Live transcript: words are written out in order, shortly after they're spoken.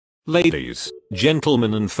Ladies,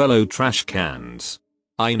 gentlemen and fellow trash cans.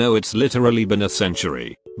 I know it's literally been a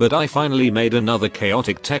century, but I finally made another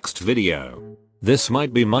chaotic text video. This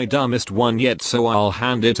might be my dumbest one yet, so I'll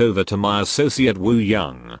hand it over to my associate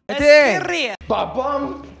WhErE.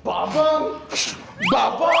 Ba-bum, ba-bum,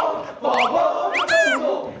 ba-bum,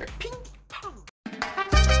 ba-bum. Ping pong.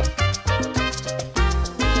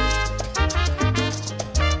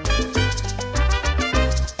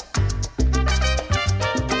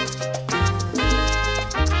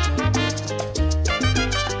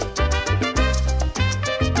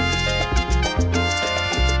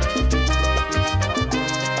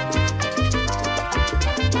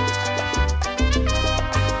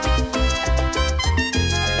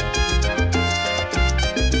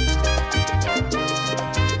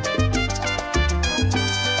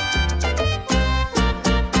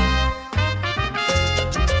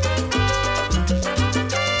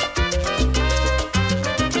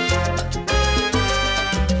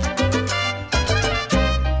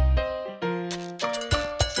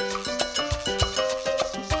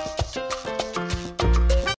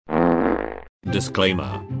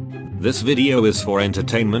 Disclaimer. This video is for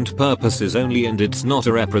entertainment purposes only and it's not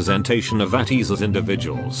a representation of Ateez as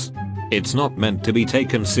individuals. It's not meant to be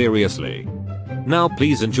taken seriously. Now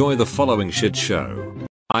please enjoy the following shit show.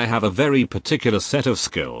 I have a very particular set of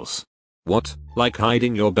skills. What? Like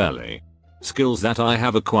hiding your belly? Skills that I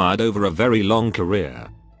have acquired over a very long career.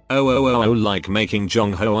 Oh, like making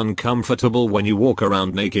Jongho uncomfortable when you walk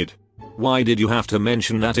around naked. Why did you have to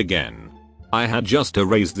mention that again? I had just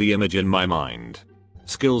erased the image in my mind.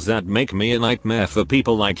 Skills that make me a nightmare for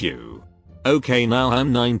people like you. Okay, now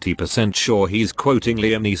I'm 90% sure he's quoting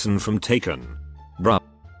Liam Neeson from Taken. Bruh.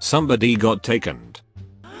 Somebody got taken.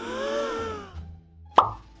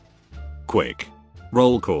 Quick.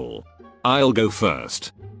 Roll call. I'll go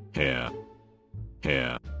first. Here.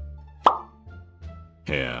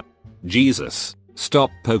 Jesus.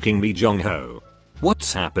 Stop poking me, Jongho.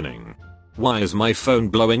 What's happening? Why is my phone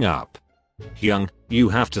blowing up? Hyung, you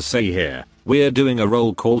have to say here, we're doing a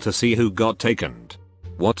roll call to see who got taken.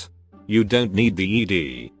 What? You don't need the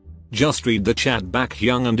ED. Just read the chat back,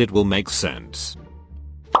 Hyung, and it will make sense.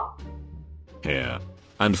 Here.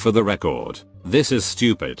 And for the record, this is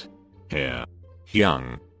stupid. Here.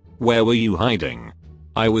 Hyung. Where were you hiding?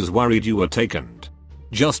 I was worried you were taken.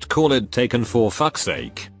 Just call it taken for fuck's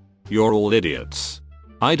sake. You're all idiots.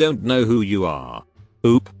 I don't know who you are.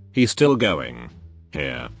 Oop, he's still going.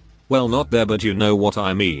 Here. Well, not there, but you know what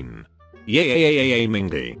I mean. Yay,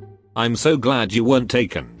 Mindy. I'm so glad you weren't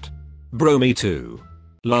taken. Bro, me too.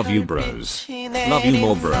 Love you, bros. Love you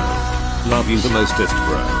more, bro. Love you the mostest,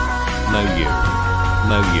 bro. No you.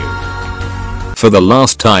 For the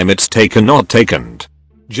last time, it's taken, not taken.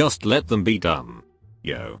 Just let them be dumb.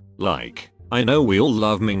 Yo, like, I know we all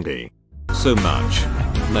love Mindy so much.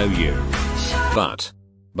 No you. But,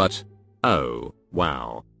 oh,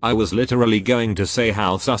 wow. I was literally going to say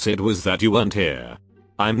how sus it was that you weren't here.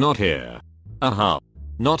 I'm not here. Aha.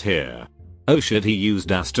 Not here. Oh shit, he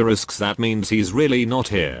used asterisks, that means he's really not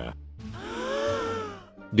here.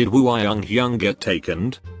 Did WhErE get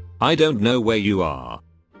taken? I don't know where you are.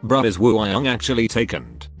 Bruh, is WhErE actually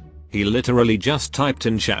taken? He literally just typed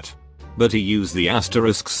in chat. But he used the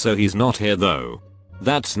asterisks, so he's not here though.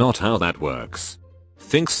 That's not how that works.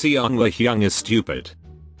 Thinks sAnNiE's is stupid.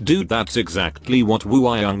 Dude, that's exactly what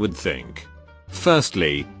WhErE would think.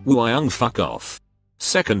 Firstly, WhErE fuck off.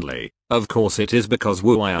 Secondly, of course it is because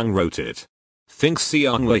WhErE wrote it. Thinks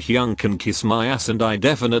sAnNiE's can kiss my ass, and I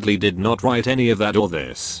definitely did not write any of that or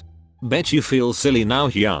this. Bet you feel silly now,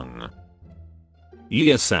 Hyung.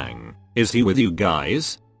 Sang, is he with you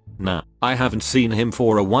guys? Nah, I haven't seen him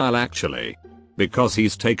for a while actually. Because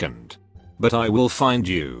he's taken. But I will find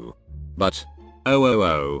you. But,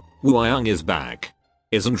 WhErE is back.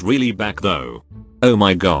 Isn't really back though. Oh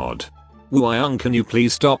my god. WhErE, can you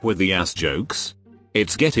please stop with the ass jokes?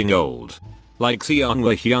 It's getting old. Like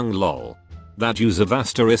sAnNiE's lol. That use of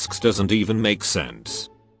asterisks doesn't even make sense.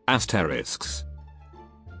 Asterisks.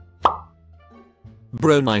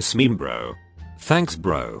 Bro, nice meme, bro. Thanks,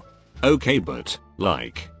 bro. Okay, but,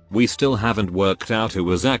 like, we still haven't worked out who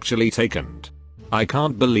was actually taken. I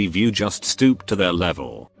can't believe you just stooped to their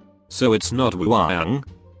level. So it's not WhErE?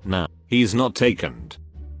 Nah, he's not taken.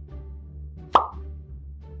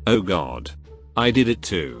 Oh god. I did it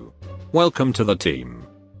too. Welcome to the team.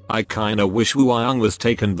 I kinda wish WhErE was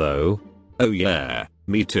taken though. Oh yeah,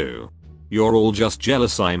 me too. You're all just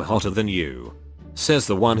jealous I'm hotter than you. Says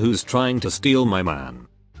the one who's trying to steal my man.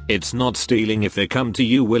 It's not stealing if they come to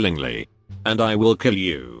you willingly. And I will kill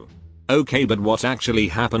you. Okay, but what actually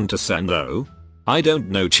happened to Sen though? I don't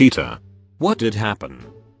know, cheater. What did happen?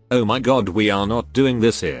 Oh my god, we are not doing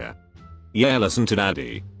this here. Yeah, listen to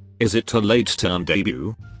daddy. Is it too late to turn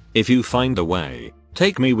debut? If you find a way,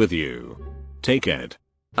 take me with you. tAkEn-Ed.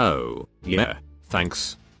 Oh, yeah,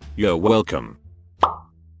 thanks. You're welcome.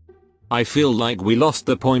 I feel like we lost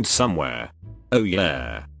the point somewhere. Oh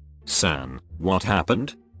yeah. San, what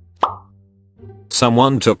happened?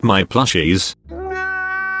 Someone took my plushies.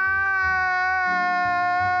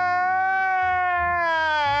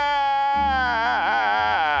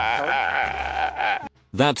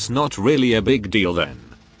 That's not really a big deal then.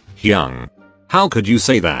 Hyung. How could you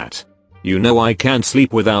say that? You know I can't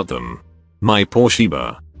sleep without them. My poor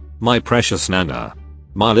Sheba. My precious Nana.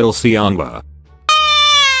 My little sAnNiE's.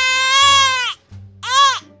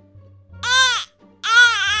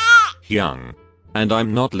 Hyung. And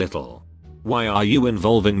I'm not little. Why are you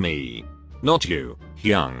involving me? Not you,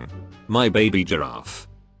 Hyung. My baby giraffe.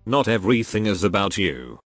 Not everything is about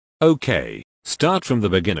you. Okay, start from the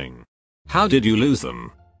beginning. How did you lose them?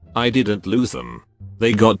 I didn't lose them.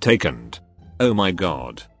 They got taken. Oh my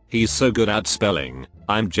god, he's so good at spelling,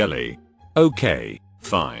 I'm jelly. Okay,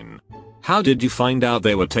 fine. How did you find out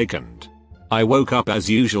they were taken? I woke up as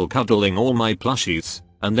usual cuddling all my plushies,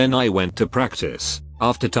 and then I went to practice,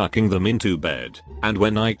 after tucking them into bed, and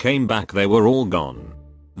when I came back they were all gone.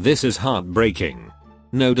 This is heartbreaking.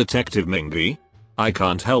 No Detective Mingy? I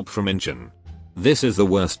can't help from Incheon. This is the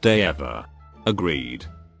worst day ever. Agreed.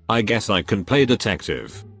 I guess I can play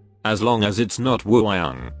detective. As long as it's not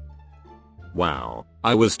WhErE. Wow,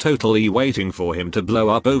 I was totally waiting for him to blow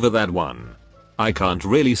up over that one. I can't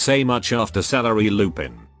really say much after Salary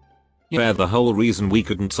Lupin. Yeah, the whole reason we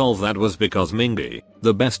couldn't solve that was because Mingy,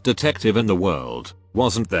 the best detective in the world,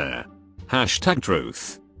 wasn't there. Hashtag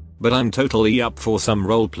truth. But I'm totally up for some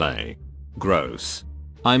roleplay. Gross.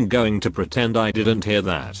 I'm going to pretend I didn't hear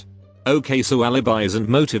that. Okay, so alibis and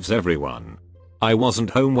motives everyone. I wasn't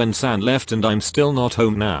home when San left and I'm still not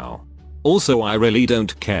home now. Also, I really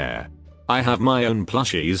don't care. I have my own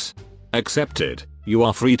plushies. Accepted. You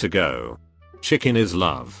are free to go. Chicken is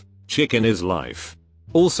love. Chicken is life.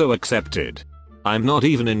 Also accepted. I'm not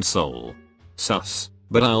even in Seoul. Sus.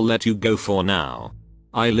 But I'll let you go for now.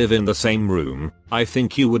 I live in the same room. I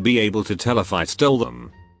think you would be able to tell if I stole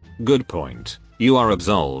them. Good point. You are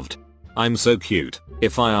absolved. I'm so cute.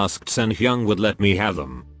 If I asked San, Hyung would let me have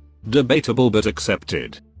them. Debatable but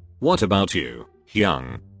accepted. What about you,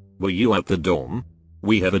 Hyung? Were you at the dorm?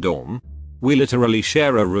 We have a dorm. We literally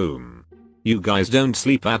share a room. You guys don't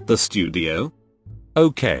sleep at the studio?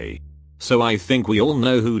 Okay. So I think we all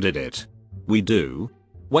know who did it. We do?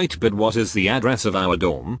 Wait, but what is the address of our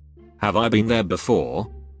dorm? Have I been there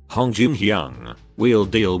before? Hongjung Hyung, we'll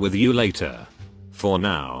deal with you later. For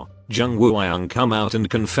now, Jung WhErE, come out and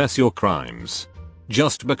confess your crimes.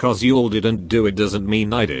 Just because you all didn't do it doesn't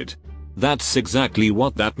mean I did. That's exactly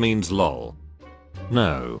what that means, lol.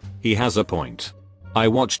 No, he has a point. I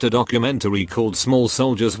watched a documentary called Small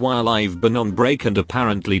Soldiers while I've been on break and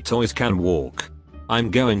apparently toys can walk. I'm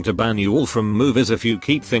going to ban you all from movies if you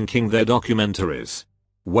keep thinking they're documentaries.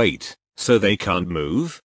 Wait, so they can't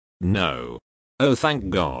move? No. Oh thank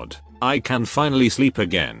god, I can finally sleep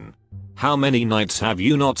again. How many nights have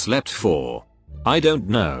you not slept for? I don't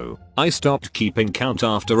know, I stopped keeping count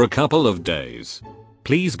after a couple of days.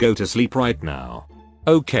 Please go to sleep right now.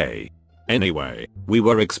 Okay. Anyway, we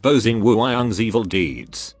were exposing WhErE's evil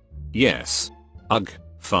deeds. Yes. Ugh,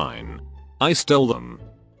 fine. I stole them.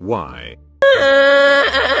 Why?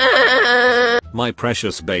 My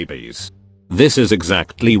precious babies. This is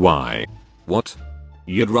exactly why. What?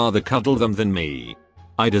 You'd rather cuddle them than me.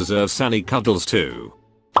 I deserve sunny cuddles too.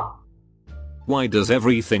 Why does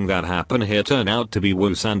everything that happen here turn out to be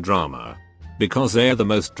Woosan drama? Because they're the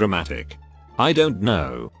most dramatic. I don't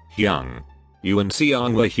know, Hyung. You and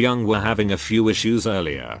sAnNiE's were having a few issues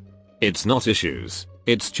earlier. It's not issues,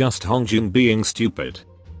 it's just Hongjung being stupid.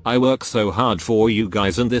 I work so hard for you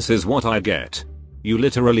guys and this is what I get. You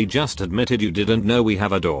literally just admitted you didn't know we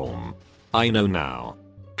have a dorm. I know now.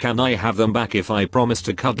 Can I have them back if I promise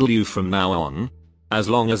to cuddle you from now on? As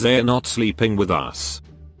long as they're not sleeping with us.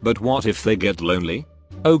 But what if they get lonely?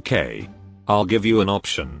 Okay. I'll give you an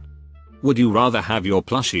option. Would you rather have your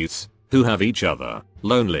plushies, who have each other,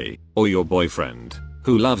 lonely, or your boyfriend,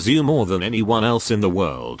 who loves you more than anyone else in the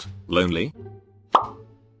world, lonely?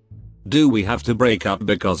 Do we have to break up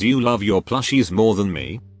because you love your plushies more than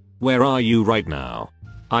me? Where are you right now?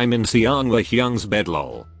 I'm in sAnNiE's bed,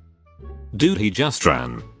 lol. Dude, he just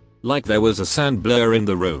ran. Like there was a sand blur in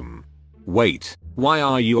the room. Wait, why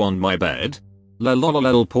are you on my bed?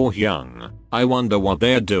 Lol, poor Hyung. I wonder what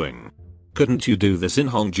they're doing. Couldn't you do this in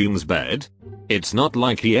Hongjung's bed? It's not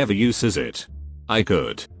like he ever uses it. I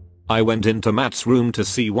could. I went into Matt's room to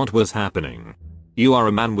see what was happening. You are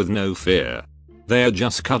a man with no fear. They're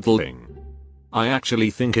just cuddling. I actually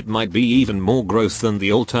think it might be even more gross than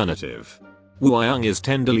the alternative. WhErE is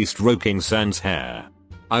tenderly stroking sAnNiE's hair.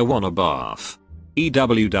 I wanna barf.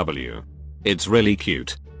 EWW. It's really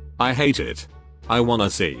cute. I hate it. I wanna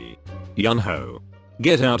see. Yunho.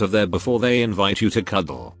 Get out of there before they invite you to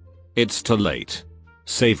cuddle. It's too late.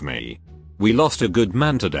 Save me. We lost a good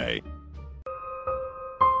man today.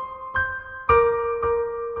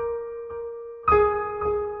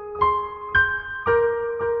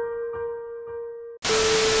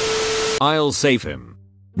 I'll save him.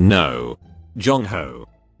 No. Jongho.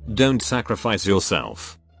 Don't sacrifice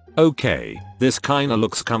yourself. Okay, this kinda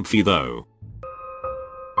looks comfy though.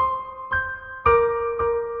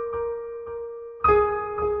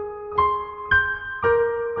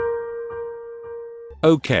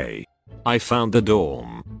 Okay. I found the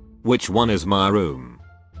dorm. Which one is my room?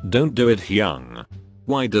 Don't do it, Hyung.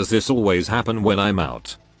 Why does this always happen when I'm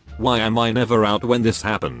out? Why am I never out when this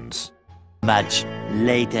happens? Much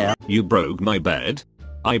later. You broke my bed?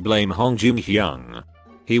 I blame Hongjin Hyung.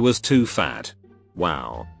 He was too fat.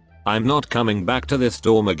 Wow. I'm not coming back to this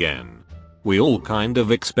dorm again. We all kind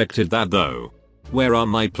of expected that though. Where are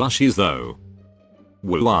my plushies though?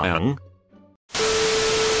 WhErE.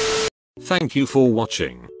 Thank you for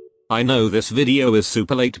watching. I know this video is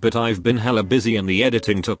super late, but I've been hella busy and the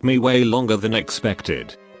editing took me way longer than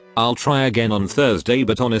expected. I'll try again on Thursday,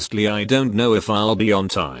 but honestly I don't know if I'll be on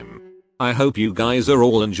time. I hope you guys are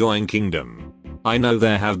all enjoying Kingdom. I know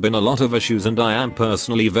there have been a lot of issues and I am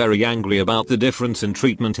personally very angry about the difference in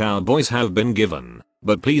treatment our boys have been given,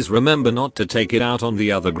 but please remember not to take it out on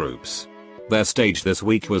the other groups. Their stage this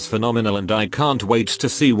week was phenomenal and I can't wait to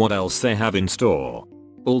see what else they have in store.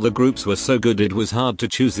 All the groups were so good it was hard to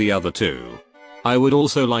choose the other two. I would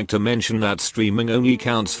also like to mention that streaming only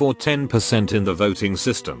counts for 10% in the voting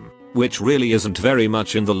system, which really isn't very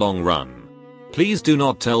much in the long run. Please do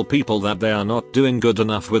not tell people that they are not doing good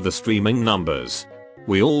enough with the streaming numbers.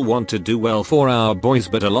 We all want to do well for our boys,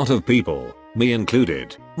 but a lot of people, me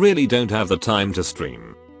included, really don't have the time to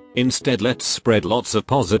stream. Instead, let's spread lots of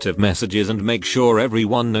positive messages and make sure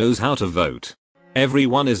everyone knows how to vote.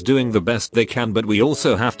 Everyone is doing the best they can, but we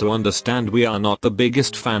also have to understand we are not the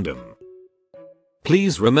biggest fandom.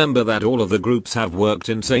 Please remember that all of the groups have worked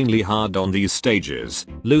insanely hard on these stages,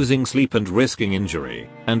 losing sleep and risking injury,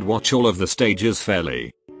 and watch all of the stages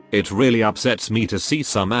fairly. It really upsets me to see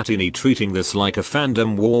some Ateez treating this like a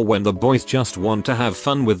fandom war when the boys just want to have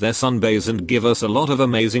fun with their sunbaes and give us a lot of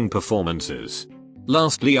amazing performances.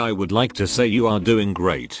 Lastly, I would like to say you are doing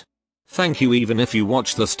great. Thank you even if you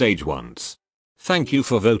watch the stage once. Thank you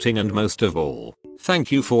for voting, and most of all,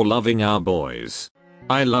 thank you for loving our boys.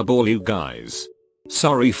 I love all you guys.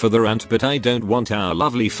 Sorry for the rant, but I don't want our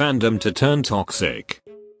lovely fandom to turn toxic.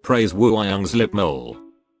 Praise WhErE's lip mole.